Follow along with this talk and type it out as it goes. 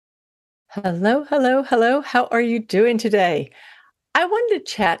Hello, hello, hello. How are you doing today? I wanted to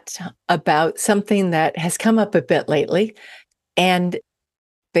chat about something that has come up a bit lately. And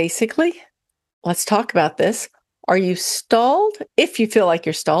basically, let's talk about this. Are you stalled? If you feel like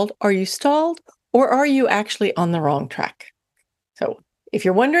you're stalled, are you stalled or are you actually on the wrong track? So if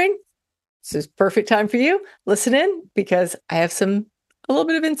you're wondering, this is perfect time for you. Listen in because I have a little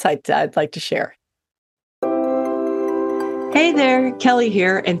bit of insight that I'd like to share. Hey there, Kelly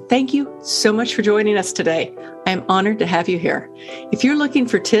here, and thank you so much for joining us today. I'm honored to have you here. If you're looking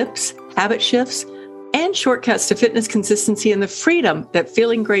for tips, habit shifts, and shortcuts to fitness consistency and the freedom that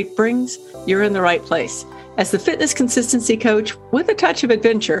feeling great brings, you're in the right place. As the fitness consistency coach with a touch of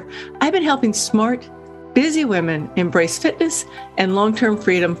adventure, I've been helping smart, busy women embrace fitness and long-term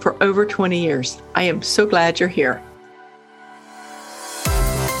freedom for over 20 years. I am so glad you're here.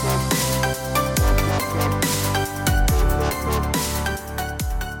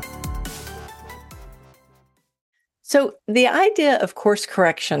 So the idea of course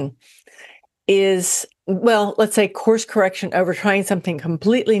correction is, well, let's say course correction over trying something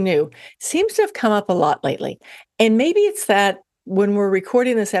completely new seems to have come up a lot lately. And maybe it's that when we're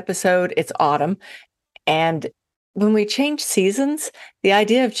recording this episode, it's autumn. And when we change seasons, the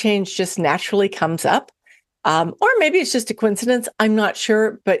idea of change just naturally comes up. Or maybe it's just a coincidence. I'm not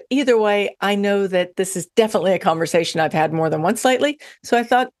sure. But either way, I know that this is definitely a conversation I've had more than once lately. So I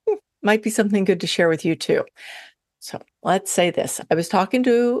thought might be something good to share with you too. So let's say this. I was talking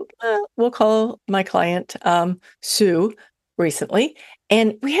to, we'll call my client Sue recently,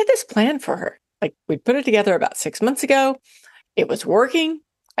 and we had this plan for her. Like we put it together about 6 months ago. It was working.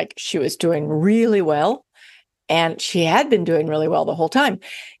 Like she was doing really well, and she had been doing really well the whole time,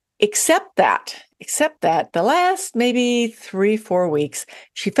 except that the last maybe 3, 4 weeks,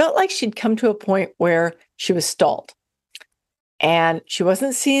 she felt like she'd come to a point where she was stalled, and she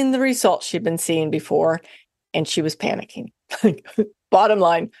wasn't seeing the results she'd been seeing before and she was panicking. Bottom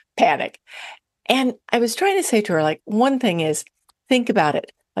line, panic. And I was trying to say to her, like, one thing is think about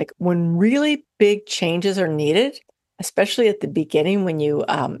it. Like when really big changes are needed, especially at the beginning when you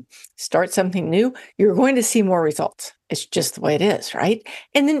start something new, you're going to see more results. It's just the way it is, right?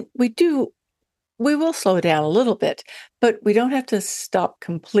 And then we will slow down a little bit, but we don't have to stop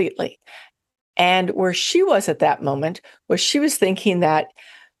completely. And where she was at that moment was she was thinking that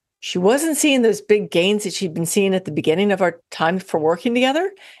she wasn't seeing those big gains that she'd been seeing at the beginning of our time for working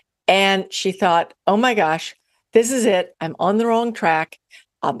together. And she thought, oh my gosh, this is it. I'm on the wrong track.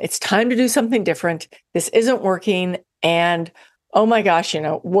 It's time to do something different. This isn't working. And oh my gosh,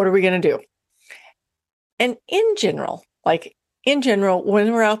 what are we going to do? And in general,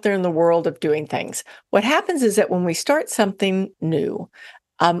 when we're out there in the world of doing things, what happens is that when we start something new,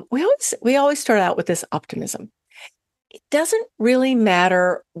 we always start out with this optimism. It doesn't really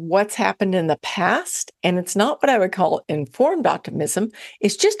matter what's happened in the past. And it's not what I would call informed optimism.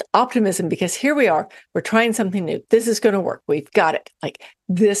 It's just optimism because here we are. We're trying something new. This is going to work. We've got it. Like,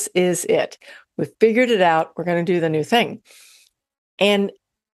 this is it. We've figured it out. We're going to do the new thing. And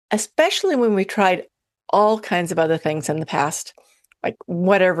especially when we tried all kinds of other things in the past, like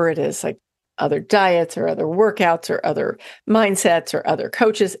whatever it is, like other diets or other workouts or other mindsets or other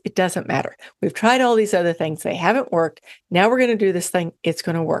coaches. It doesn't matter. We've tried all these other things. They haven't worked. Now we're going to do this thing. It's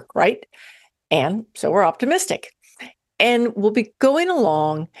going to work, right? And so we're optimistic. And we'll be going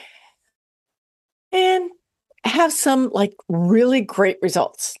along and have some like really great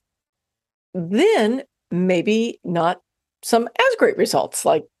results. Then maybe not some as great results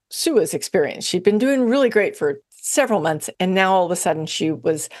like Sue has experienced. She'd been doing really great for several months, and now all of a sudden she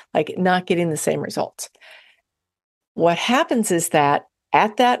was like not getting the same results. What happens is that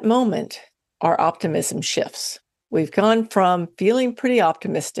at that moment, our optimism shifts. We've gone from feeling pretty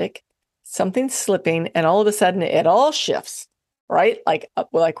optimistic, something slipping, and all of a sudden it all shifts, right? Like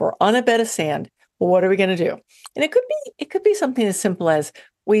we're on a bed of sand. Well, what are we going to do? And it could be something as simple as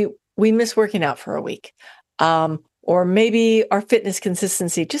we miss working out for a week. Or maybe our fitness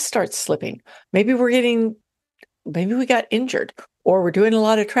consistency just starts slipping. Maybe we got injured or we're doing a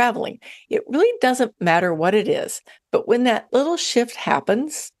lot of traveling. It really doesn't matter what it is. But when that little shift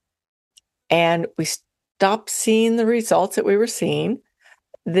happens and we stop seeing the results that we were seeing,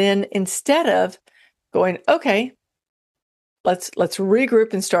 then instead of going, okay, let's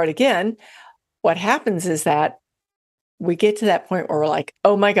regroup and start again, what happens is that we get to that point where we're like,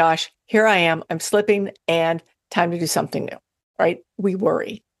 oh my gosh, here I am, I'm slipping and time to do something new, right? We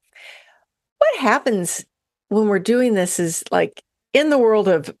worry. What happens when we're doing this is like in the world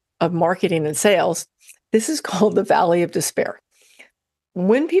of marketing and sales, this is called the valley of despair.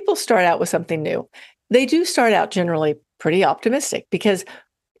 When people start out with something new, they do start out generally pretty optimistic because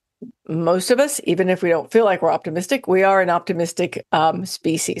most of us, even if we don't feel like we're optimistic, we are an optimistic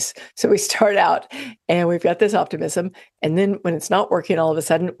species. So we start out and we've got this optimism. And then when it's not working, all of a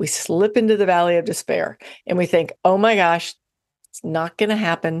sudden we slip into the valley of despair and we think, oh my gosh, it's not going to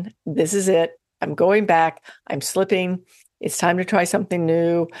happen. This is it. I'm going back. I'm slipping. It's time to try something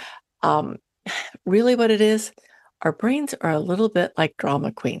new. Um, really, what it is, our brains are a little bit like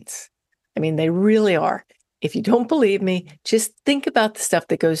drama queens. I mean, they really are. If you don't believe me, just think about the stuff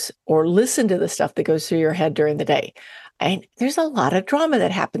that goes, or listen to the stuff that goes through your head during the day. And there's a lot of drama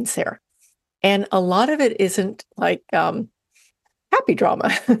that happens there. And a lot of it isn't like happy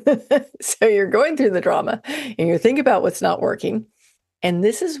drama. So you're going through the drama and you think about what's not working. And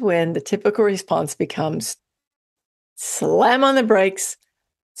this is when the typical response becomes slam on the brakes,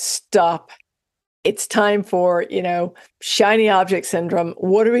 stop. It's time for, shiny object syndrome.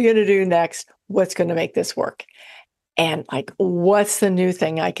 What are we going to do next? What's going to make this work? And like, what's the new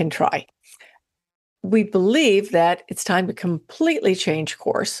thing I can try? We believe that it's time to completely change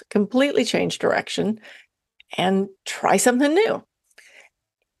course, completely change direction, and try something new.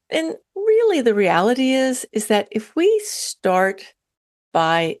 And really the reality is that if we start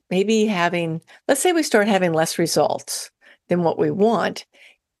by maybe let's say we start having less results than what we want,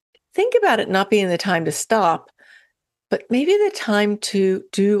 think about it not being the time to stop, but maybe the time to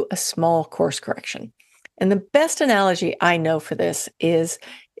do a small course correction. And the best analogy I know for this is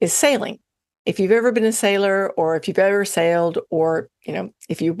sailing. If you've ever been a sailor, or if you've ever sailed, or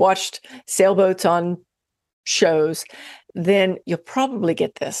if you've watched sailboats on shows, then you'll probably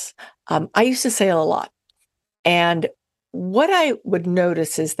get this. I used to sail a lot. And what I would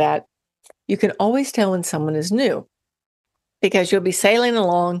notice is that you can always tell when someone is new, because you'll be sailing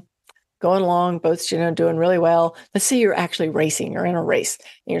along, going along, boats, doing really well. Let's say you're actually racing, you're in a race,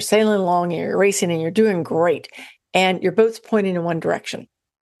 and you're sailing along and you're racing and you're doing great. And your boat's pointing in one direction,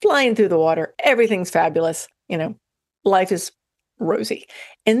 flying through the water. Everything's fabulous. Life is rosy.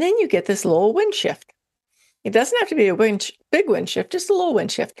 And then you get this little wind shift. It doesn't have to be a big wind shift, just a little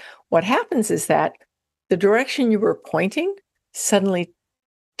wind shift. What happens is that the direction you were pointing suddenly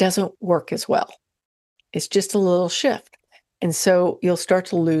doesn't work as well. It's just a little shift. And so you'll start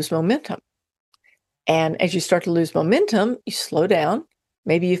to lose momentum. And as you start to lose momentum, you slow down.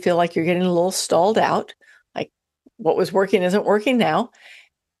 Maybe you feel like you're getting a little stalled out, like what was working isn't working now.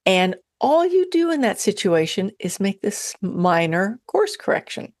 And all you do in that situation is make this minor course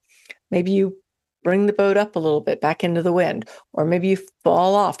correction. Maybe you bring the boat up a little bit back into the wind, or maybe you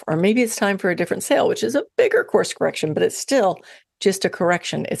fall off, or maybe it's time for a different sail, which is a bigger course correction, but it's still just a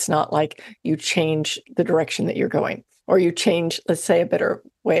correction. It's not like you change the direction that you're going, or you change, let's say a better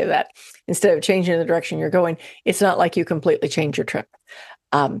way of that. Instead of changing the direction you're going, it's not like you completely change your trip.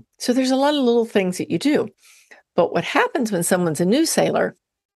 So there's a lot of little things that you do. But what happens when someone's a new sailor,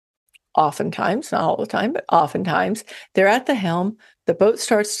 oftentimes, not all the time, but oftentimes, they're at the helm, the boat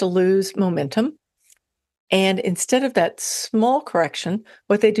starts to lose momentum. And instead of that small correction,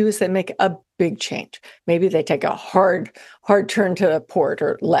 what they do is they make a big change. Maybe they take a hard turn to port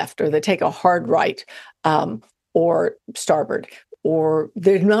or left, or they take a hard right or starboard, or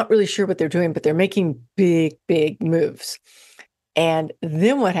they're not really sure what they're doing, but they're making big, big moves. And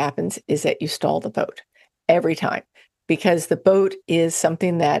then what happens is that you stall the boat every time, because the boat is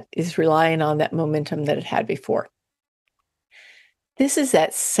something that is relying on that momentum that it had before. This is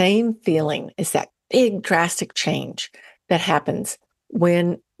that same feeling as that big drastic change that happens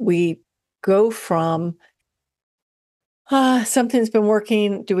when we go from something's been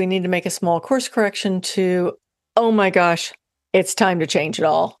working, do we need to make a small course correction, to, oh my gosh, it's time to change it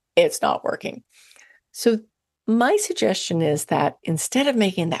all. It's not working. So my suggestion is that instead of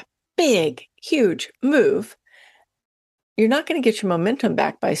making that big, huge move, you're not going to get your momentum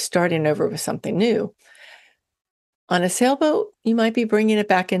back by starting over with something new. On a sailboat, you might be bringing it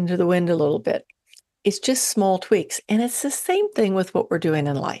back into the wind a little bit. It's just small tweaks. And it's the same thing with what we're doing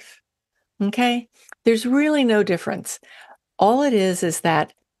in life. Okay? There's really no difference. All it is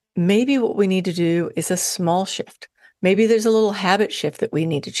that maybe what we need to do is a small shift. Maybe there's a little habit shift that we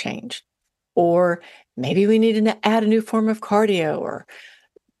need to change. Or maybe we need to add a new form of cardio, or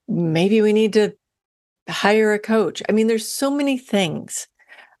maybe we need to hire a coach. I mean, there's so many things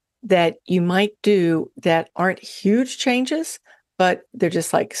that you might do that aren't huge changes, but they're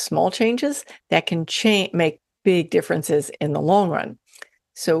just like small changes that can make big differences in the long run.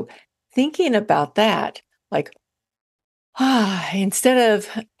 So thinking about that, like, instead of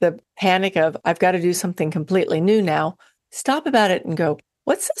the panic of, I've got to do something completely new now, stop about it and go,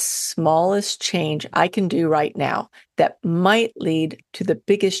 what's the smallest change I can do right now that might lead to the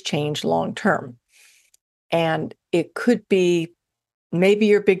biggest change long term? And it could be maybe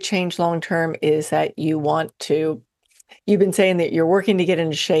your big change long-term is that you've been saying that you're working to get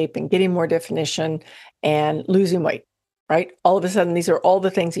into shape and getting more definition and losing weight, right? All of a sudden, these are all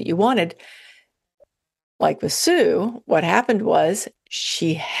the things that you wanted. Like with Sue, what happened was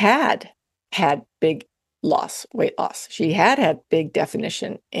she had big weight loss. She had big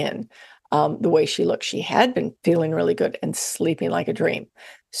definition in the way she looked. She had been feeling really good and sleeping like a dream.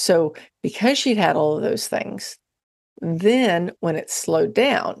 So because she'd had all of those things, then when it slowed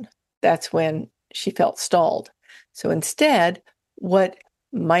down, that's when she felt stalled. So instead, what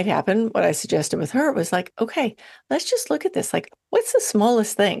might happen, what I suggested with her was like, okay, let's just look at this. Like, what's the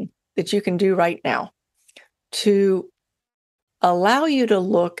smallest thing that you can do right now to allow you to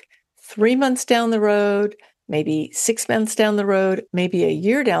look 3 months down the road, maybe 6 months down the road, maybe a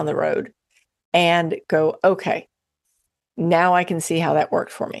year down the road, and go, okay, now I can see how that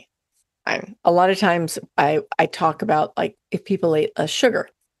worked for me. A lot of times I talk about, like, if people ate less sugar,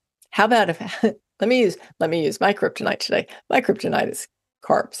 how about if let me use my kryptonite today. My kryptonite is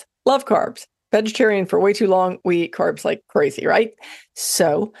carbs. Love carbs. Vegetarian for way too long. We eat carbs like crazy, right?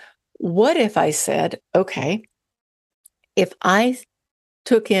 So what if I said, okay, if I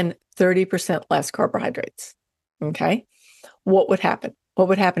took in 30% less carbohydrates, okay, what would happen? What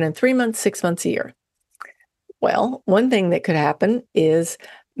would happen in 3 months, 6 months, a year? Well, one thing that could happen is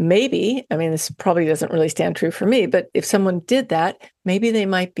maybe, I mean, this probably doesn't really stand true for me, but if someone did that, maybe they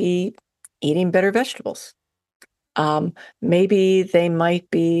might be eating better vegetables. Maybe they might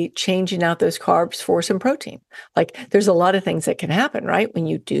be changing out those carbs for some protein. Like, there's a lot of things that can happen, right, when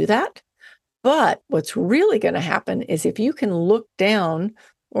you do that. But what's really going to happen is if you can look down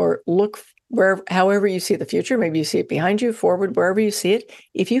or look however you see the future, maybe you see it behind you, forward, wherever you see it,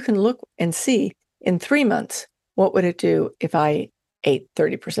 if you can look and see in 3 months, what would it do if I ate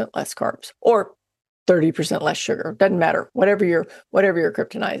 30% less carbs or 30% less sugar? Doesn't matter, whatever your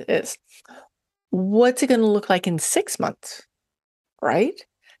kryptonite is. What's it going to look like in 6 months, right?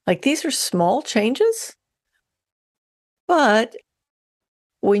 Like, these are small changes, but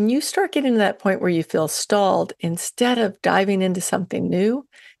when you start getting to that point where you feel stalled, instead of diving into something new,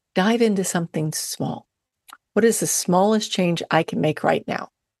 dive into something small. What is the smallest change I can make right now?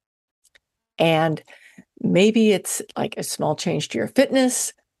 And maybe it's like a small change to your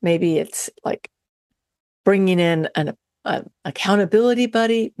fitness. Maybe it's like bringing in an accountability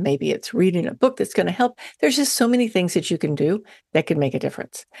buddy. Maybe it's reading a book that's going to help. There's just so many things that you can do that can make a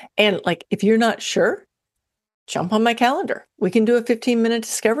difference. And like, if you're not sure, jump on my calendar. We can do a 15-minute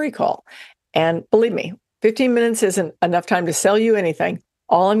discovery call. And believe me, 15 minutes isn't enough time to sell you anything.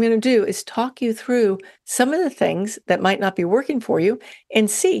 All I'm going to do is talk you through some of the things that might not be working for you and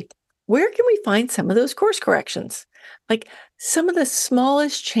see, where can we find some of those course corrections? Like, some of the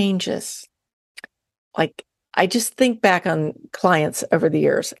smallest changes. Like, I just think back on clients over the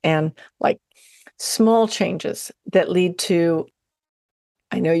years and like small changes that lead to,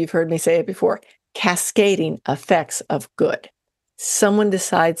 I know you've heard me say it before, cascading effects of good. Someone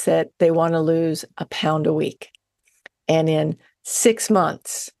decides that they want to lose a pound a week. And in 6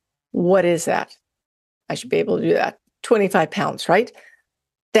 months, what is that? I should be able to do that. 25 pounds, right?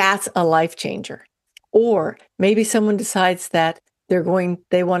 That's a life changer. Or maybe someone decides that they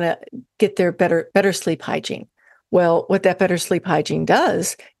want to get their better sleep hygiene. Well, what that better sleep hygiene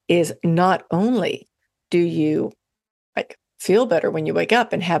does is not only do you like feel better when you wake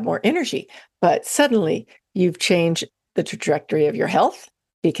up and have more energy, but suddenly you've changed the trajectory of your health,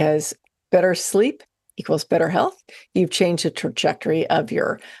 because better sleep equals better health. You've changed the trajectory of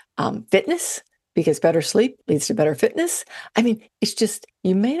your fitness, because better sleep leads to better fitness. I mean, it's just,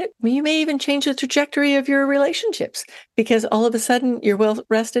 you may even change the trajectory of your relationships, because all of a sudden you're well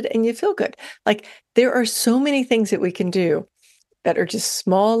rested and you feel good. Like, there are so many things that we can do that are just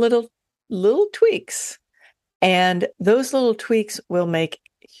small little tweaks. And those little tweaks will make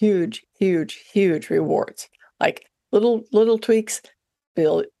huge, huge, huge rewards. Like, little tweaks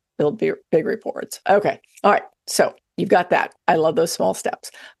build big rewards. Okay. All right. So you've got that. I love those small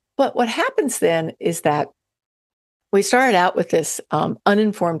steps. But what happens then is that we started out with this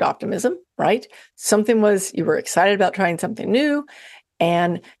uninformed optimism, right? You were excited about trying something new,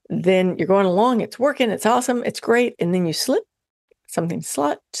 and then you're going along, it's working, it's awesome, it's great, and then you slip, something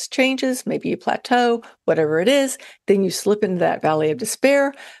changes, maybe you plateau, whatever it is, then you slip into that valley of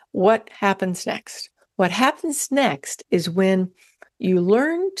despair. What happens next? What happens next is when you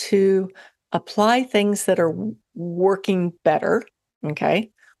learn to apply things that are working better,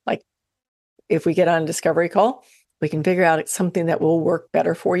 okay? Like, if we get on a discovery call, we can figure out it's something that will work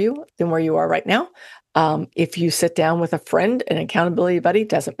better for you than where you are right now. If you sit down with a friend, an accountability buddy,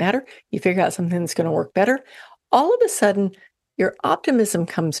 doesn't matter. You figure out something that's going to work better. All of a sudden, your optimism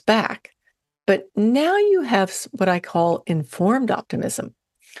comes back. But now you have what I call informed optimism.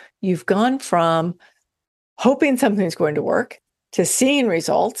 You've gone from hoping something's going to work to seeing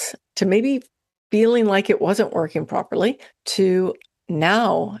results to maybe feeling like it wasn't working properly to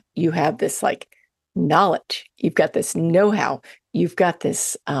now you have this like knowledge. You've got this know-how. You've got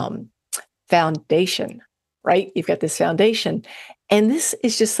this foundation, right? You've got this foundation. And this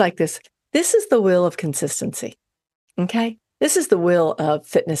is just like this. This is the will of consistency. Okay. This is the will of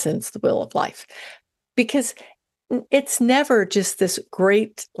fitness and it's the will of life because it's never just this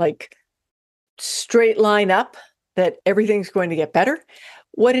great, like straight line up that everything's going to get better.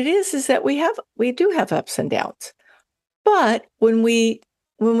 What it is that we do have ups and downs. But when we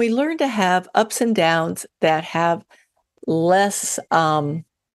learn to have ups and downs that have less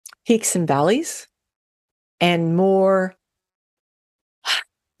peaks and valleys and more,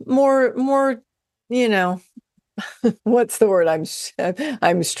 you know, what's the word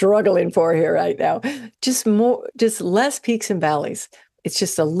I'm struggling for here right now? Just less peaks and valleys. It's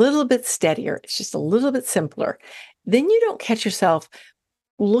just a little bit steadier. It's just a little bit simpler. Then you don't catch yourself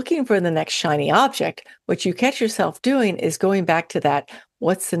looking for the next shiny object. What you catch yourself doing is going back to that.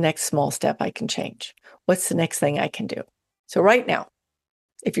 What's the next small step I can change? What's the next thing I can do? So right now,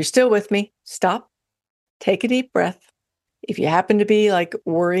 if you're still with me, stop, take a deep breath. If you happen to be like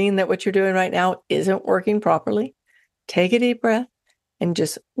worrying that what you're doing right now isn't working properly, take a deep breath and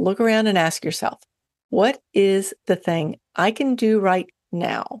just look around and ask yourself, what is the thing I can do right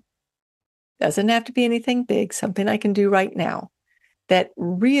now? Doesn't have to be anything big, something I can do right now that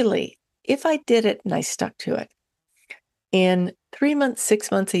really, if I did it and I stuck to it, in 3 months, 6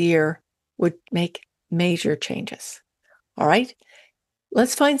 months, a year, would make major changes. All right?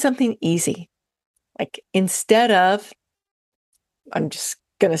 Let's find something easy. Like instead of, I'm just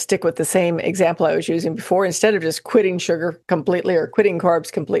going to stick with the same example I was using before. Instead of just quitting sugar completely or quitting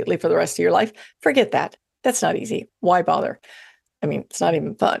carbs completely for the rest of your life, forget that. That's not easy. Why bother? I mean, it's not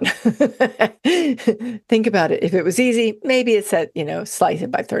even fun. Think about it. If it was easy, maybe it's at, slice it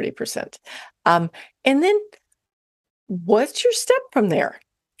by 30%. And then what's your step from there?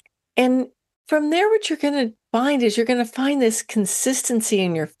 And from there, what you're going to find is you're going to find this consistency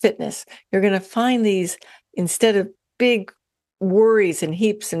in your fitness. You're going to find these, instead of big worries and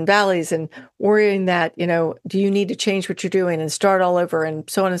heaps and valleys and worrying that, do you need to change what you're doing and start all over and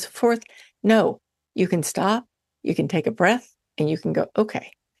so on and so forth? No, you can stop, you can take a breath and you can go,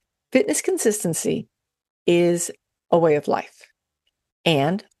 okay, fitness consistency is a way of life.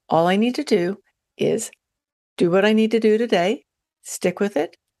 And all I need to do is do what I need to do today, stick with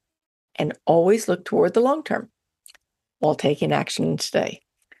it, and always look toward the long term while taking action today.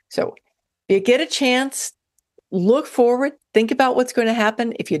 So if you get a chance, look forward, think about what's going to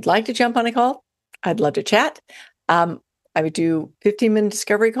happen. If you'd like to jump on a call, I'd love to chat. I would do 15-minute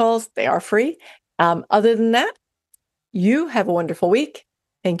discovery calls. They are free. Other than that, you have a wonderful week.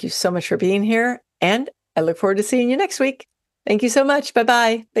 Thank you so much for being here. And I look forward to seeing you next week. Thank you so much.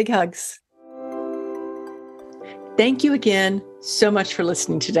 Bye-bye. Big hugs. Thank you again so much for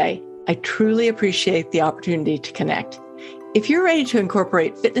listening today. I truly appreciate the opportunity to connect. If you're ready to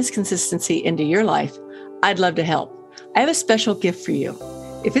incorporate fitness consistency into your life, I'd love to help. I have a special gift for you.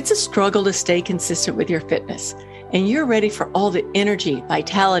 If it's a struggle to stay consistent with your fitness and you're ready for all the energy,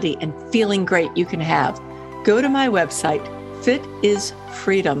 vitality, and feeling great you can have, go to my website,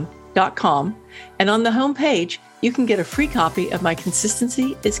 fitisfreedom.com, and on the homepage, you can get a free copy of my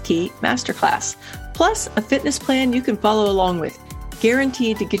Consistency is Key Masterclass, plus a fitness plan you can follow along with,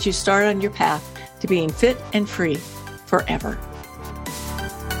 guaranteed to get you started on your path to being fit and free forever.